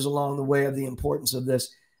coaches along the way of the importance of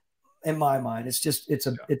this. in my mind. It's just it's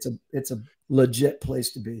a legit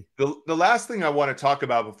place to be. The last thing I want to talk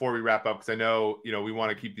about before we wrap up, because I know we want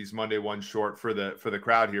to keep these Monday ones short for the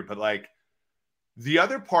crowd here, but like the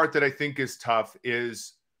other part that I think is tough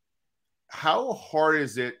is how hard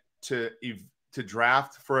is it to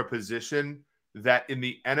draft for a position that in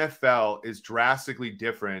the NFL is drastically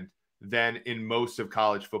different than in most of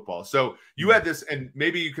college football. So you had this, and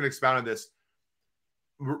maybe you can expound on this.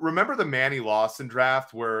 Remember the Manny Lawson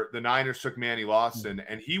draft where the Niners took Manny Lawson,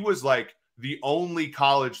 and he was like the only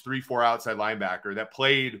college 3-4 outside linebacker that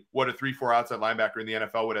played what a 3-4 outside linebacker in the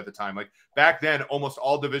NFL would at the time. Like back then, almost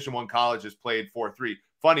all Division I colleges played 4-3.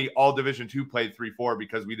 Funny, all Division II played 3-4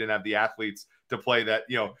 because we didn't have the athletes to play that,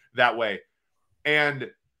 that way. And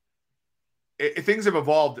things have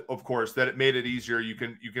evolved, of course, that it made it easier. You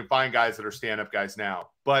can find guys that are stand-up guys now.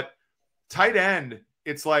 But tight end,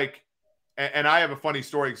 it's like, and I have a funny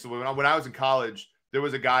story. So when I was in college, there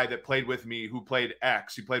was a guy that played with me who played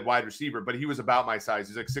X. He played wide receiver, but he was about my size.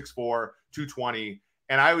 He's like 6'4", 220.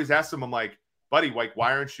 And I always asked him, I'm like, buddy, like,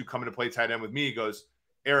 why aren't you coming to play tight end with me? He goes,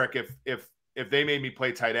 Eric, if they made me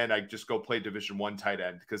play tight end, I'd just go play Division I tight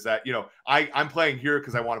end. Because that, I'm playing here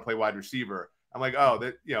because I want to play wide receiver. I'm like, oh,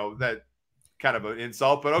 that kind of an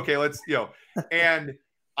insult, but okay, let's, and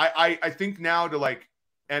I think now to like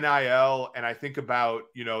NIL, and I think about,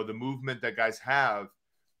 the movement that guys have,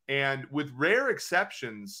 and with rare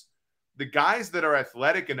exceptions, the guys that are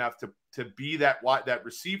athletic enough to be that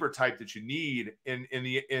receiver type that you need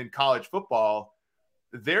in college football,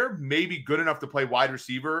 they're maybe good enough to play wide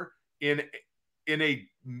receiver in a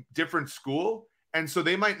different school. And so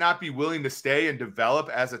they might not be willing to stay and develop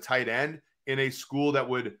as a tight end in a school that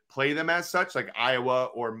would play them as such, like Iowa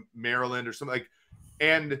or Maryland or something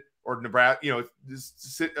or Nebraska,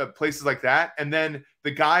 places like that. And then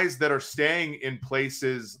the guys that are staying in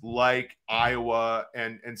places like Iowa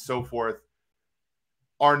and so forth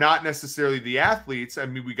are not necessarily the athletes. I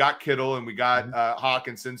mean, we got Kittle and we got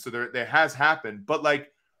Hawkinson, so there has happened, but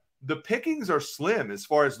like the pickings are slim as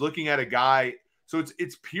far as looking at a guy. So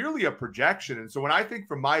it's purely a projection. And so when I think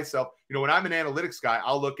for myself, when I'm an analytics guy,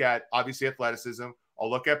 I'll look at obviously athleticism, I'll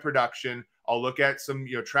look at production, I'll look at some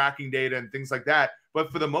tracking data and things like that.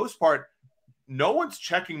 But for the most part, no one's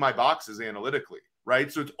checking my boxes analytically,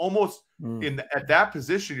 right? So it's almost at that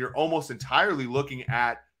position, you're almost entirely looking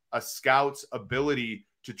at a scout's ability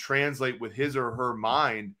to translate with his or her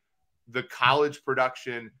mind the college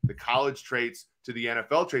production, the college traits to the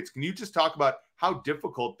NFL traits. Can you just talk about how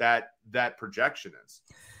difficult that projection is?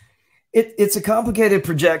 It's a complicated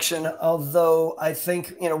projection, although I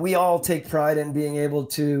think, we all take pride in being able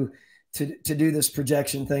to do this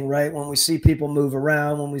projection thing, right? When we see people move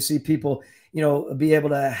around, when we see people, be able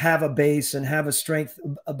to have a base and have a strength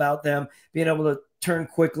about them, being able to turn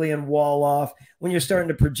quickly and wall off, when you're starting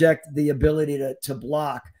to project the ability to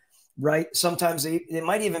block, right? Sometimes it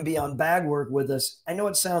might even be on bag work with us. I know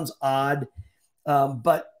it sounds odd,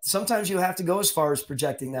 but sometimes you have to go as far as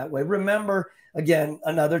projecting that way. Remember, again,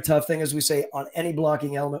 another tough thing, as we say, on any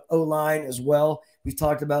blocking element, O-line as well. We've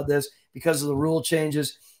talked about this because of the rule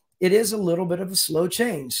changes. It is a little bit of a slow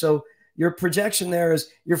change. So your projection there is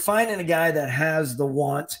you're finding a guy that has the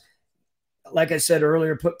want, like I said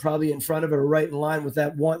earlier, put probably in front of it or right in line with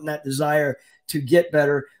that want and that desire to get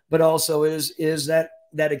better, but also is that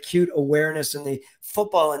acute awareness and the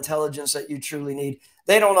football intelligence that you truly need.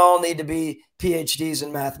 They don't all need to be PhDs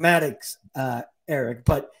in mathematics, Eric,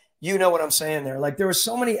 but you know what I'm saying there. Like there are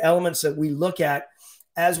so many elements that we look at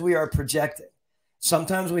as we are projecting.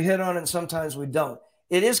 Sometimes we hit on it and sometimes we don't.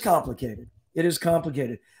 It is complicated. It is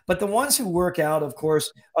complicated. But the ones who work out, of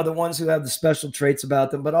course, are the ones who have the special traits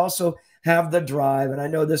about them, but also have the drive. And I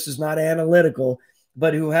know this is not analytical,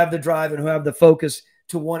 but who have the drive and who have the focus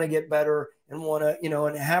to want to get better and want to,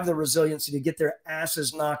 and have the resiliency to get their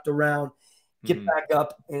asses knocked around, get back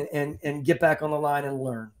up and get back on the line and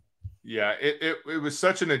learn. Yeah, it was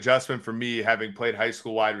such an adjustment for me having played high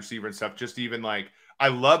school wide receiver and stuff. Just even like, I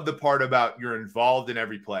love the part about you're involved in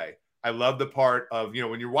every play. I love the part of,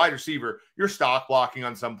 when you're wide receiver, you're stock blocking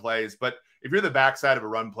on some plays, but if you're the backside of a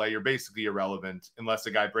run play, you're basically irrelevant unless the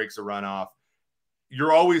guy breaks a run off.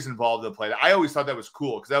 You're always involved in the play. I always thought that was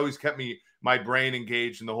cool because that always kept my brain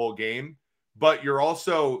engaged in the whole game. But you're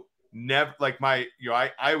also never like I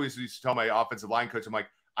always used to tell my offensive line coach, I'm like,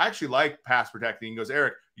 I actually like pass protecting. He goes,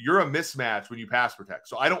 Eric, you're a mismatch when you pass protect.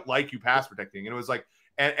 So I don't like you pass protecting. And it was like,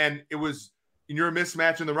 and it was, and you're a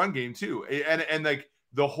mismatch in the run game too. And like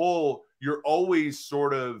the whole, you're always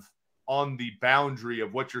sort of on the boundary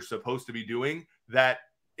of what you're supposed to be doing, that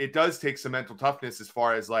it does take some mental toughness as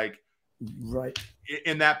far as like, right,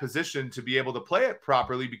 in that position to be able to play it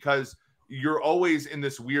properly, because you're always in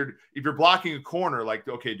this weird, if you're blocking a corner, like,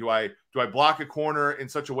 okay, do I block a corner in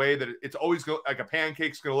such a way that it's always like a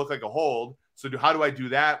pancake's going to look like a hold? So how do I do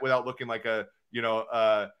that without looking like a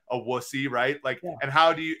wussy, right? Like, Yeah. and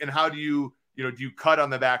how do you do you cut on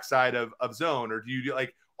the backside of zone, or do you do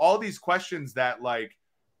like all these questions that like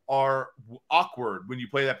are awkward when you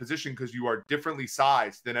play that position, because you are differently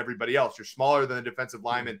sized than everybody else. You're smaller than the defensive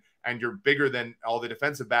lineman, and you're bigger than all the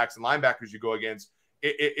defensive backs and linebackers you go against.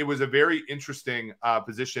 It was a very interesting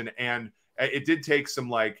position, and it did take some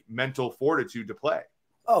like mental fortitude to play.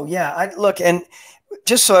 Oh yeah, look, and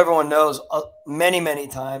just so everyone knows, many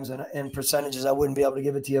times, and in percentages, I wouldn't be able to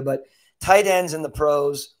give it to you, but tight ends in the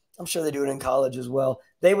pros, I'm sure they do it in college as well,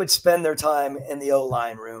 they would spend their time in the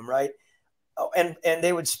O-line room, right? And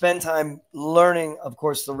they would spend time learning, of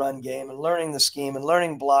course, the run game and learning the scheme and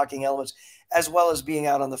learning blocking elements, as well as being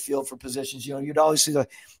out on the field for positions. You know, you'd always see the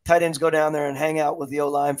tight ends go down there and hang out with the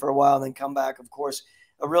O-line for a while and then come back, of course,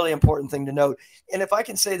 a really important thing to note. And if I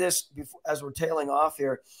can say this before, as we're tailing off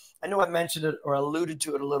here, I know I mentioned it or alluded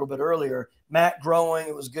to it a little bit earlier. Matt growing,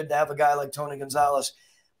 it was good to have a guy like Tony Gonzalez,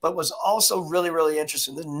 but was also really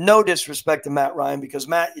interesting. There's no disrespect to Matt Ryan, because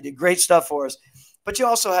Matt, you did great stuff for us, but you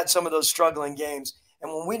also had some of those struggling games.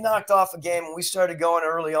 And when we knocked off a game and we started going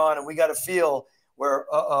early on and we got a feel where,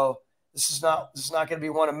 this is not going to be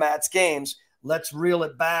one of Matt's games. Let's reel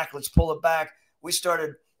it back. Let's pull it back. We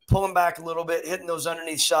started pulling back a little bit, hitting those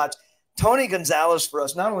underneath shots. Tony Gonzalez for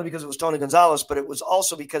us, not only because it was Tony Gonzalez, but it was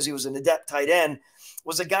also because he was an adept tight end,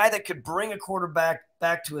 was a guy that could bring a quarterback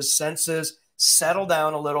back to his senses, settle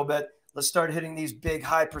down a little bit. Let's start hitting these big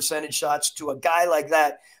high percentage shots to a guy like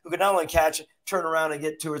that who could not only catch it, turn around and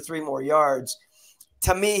get 2 or 3 more yards.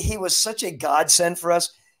 To me, he was such a godsend for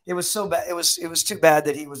us. It was so bad. It was too bad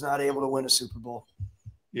that he was not able to win a Super Bowl.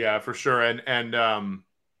 Yeah, for sure. And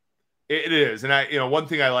it is. And one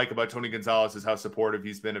thing I like about Tony Gonzalez is how supportive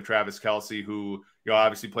he's been of Travis Kelce, who,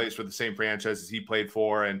 obviously plays for the same franchise as he played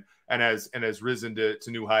for and has risen to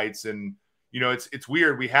new heights. And, it's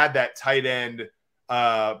weird. We had that tight end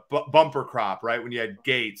bumper crop, right? When you had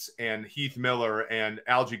Gates and Heath Miller and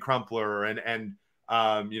Algie Crumpler and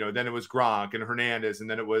then it was Gronk and Hernandez. And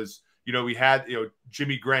then it was, we had,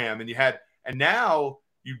 Jimmy Graham, and now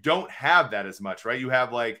you don't have that as much, right? You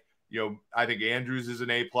have like, I think Andrews is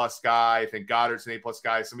an A+ guy. I think Goddard's an A+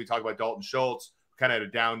 guy. Somebody talk about Dalton Schultz, kind of had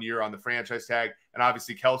a down year on the franchise tag. And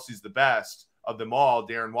obviously Kelsey's the best of them all,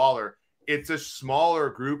 Darren Waller. It's a smaller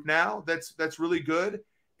group now that's really good.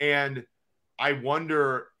 And I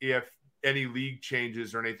wonder if any league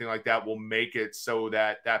changes or anything like that will make it so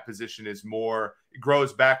that that position is more, it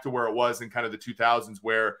grows back to where it was in kind of the 2000s,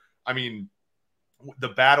 where, I mean, the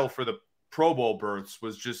battle for the Pro Bowl berths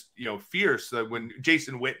was just, fierce. When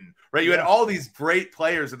Jason Witten, right? You had all these great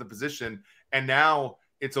players at the position, and now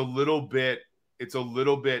it's a little bit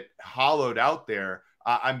hollowed out there.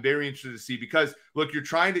 I'm very interested to see, because look, you're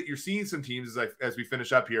seeing some teams as we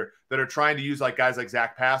finish up here that are trying to use like guys like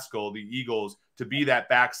Zach Pascal, the Eagles, to be that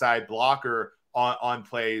backside blocker on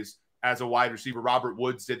plays as a wide receiver. Robert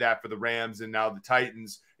Woods did that for the Rams and now the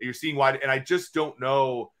Titans. You're seeing wide, and I just don't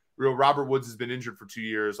know. Robert Woods has been injured for 2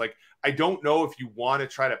 years. Like, I don't know if you want to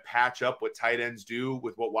try to patch up what tight ends do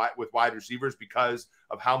with wide receivers, because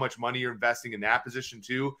of how much money you're investing in that position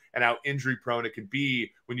too, and how injury prone it can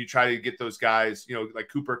be when you try to get those guys, like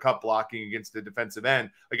Cooper Kupp blocking against the defensive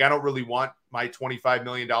end. Like, I don't really want my $25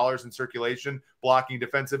 million in circulation blocking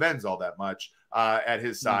defensive ends all that much at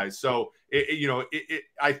his size. So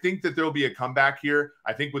I think that there'll be a comeback here.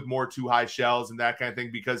 I think with more too high shells and that kind of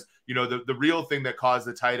thing, because the real thing that caused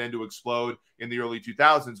the tight end to explode in the early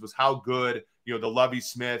 2000s was how good the Lovie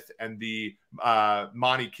Smith and the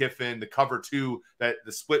Monty Kiffin, the cover 2, that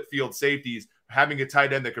the split field safeties, having a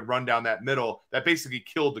tight end that could run down that middle, that basically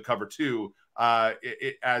killed the cover 2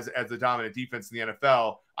 as the dominant defense in the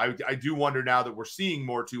NFL. I do wonder, now that we're seeing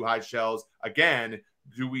more too high shells again,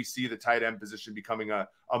 do we see the tight end position becoming a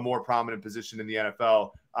more prominent position in the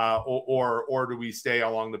NFL, or do we stay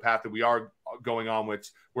along the path that we are going on with,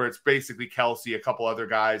 where it's basically Kelce, a couple other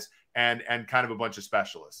guys, and kind of a bunch of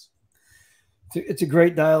specialists? It's a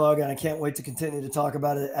great dialogue, and I can't wait to continue to talk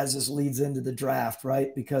about it as this leads into the draft,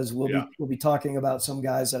 right? Because we'll be talking about some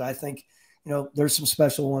guys that I think, there's some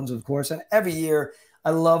special ones, of course. And every year, I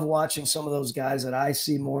love watching some of those guys that I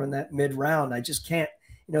see more in that mid round. I just can't,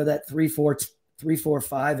 that 3, 4,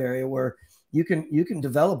 5 area where you can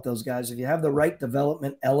develop those guys if you have the right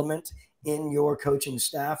development element in your coaching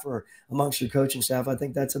staff or amongst your coaching staff. I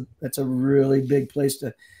think that's a really big place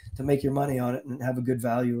to make your money on it and have a good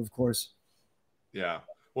value, of course. Yeah.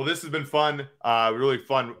 Well, this has been fun. Really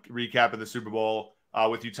fun recap of the Super Bowl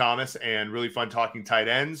with you, Thomas, and really fun talking tight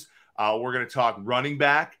ends. We're going to talk running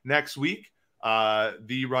back next week,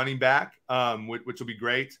 the running back, which will be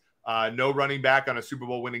great. No running back on a Super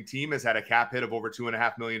Bowl winning team has had a cap hit of over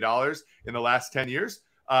 $2.5 million in the last 10 years.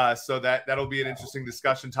 So that'll be an interesting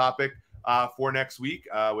discussion topic for next week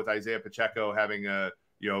with Isaiah Pacheco having a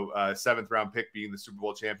 7th round pick being the Super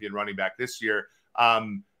Bowl champion running back this year.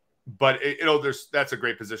 But that's a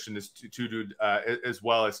great position to do as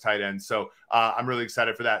well as tight end. So I'm really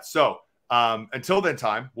excited for that. So until then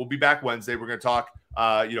time, we'll be back Wednesday. We're going to talk,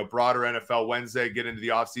 broader NFL Wednesday, get into the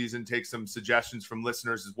offseason, take some suggestions from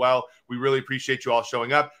listeners as well. We really appreciate you all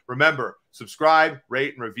showing up. Remember, subscribe,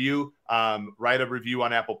 rate, and review. Write a review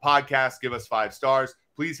on Apple Podcasts. Give us 5 stars.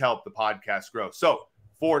 Please help the podcast grow. So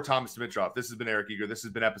for Thomas Dimitroff, this has been Eric Eager. This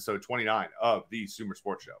has been episode 29 of the Sumer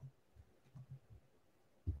Sports Show.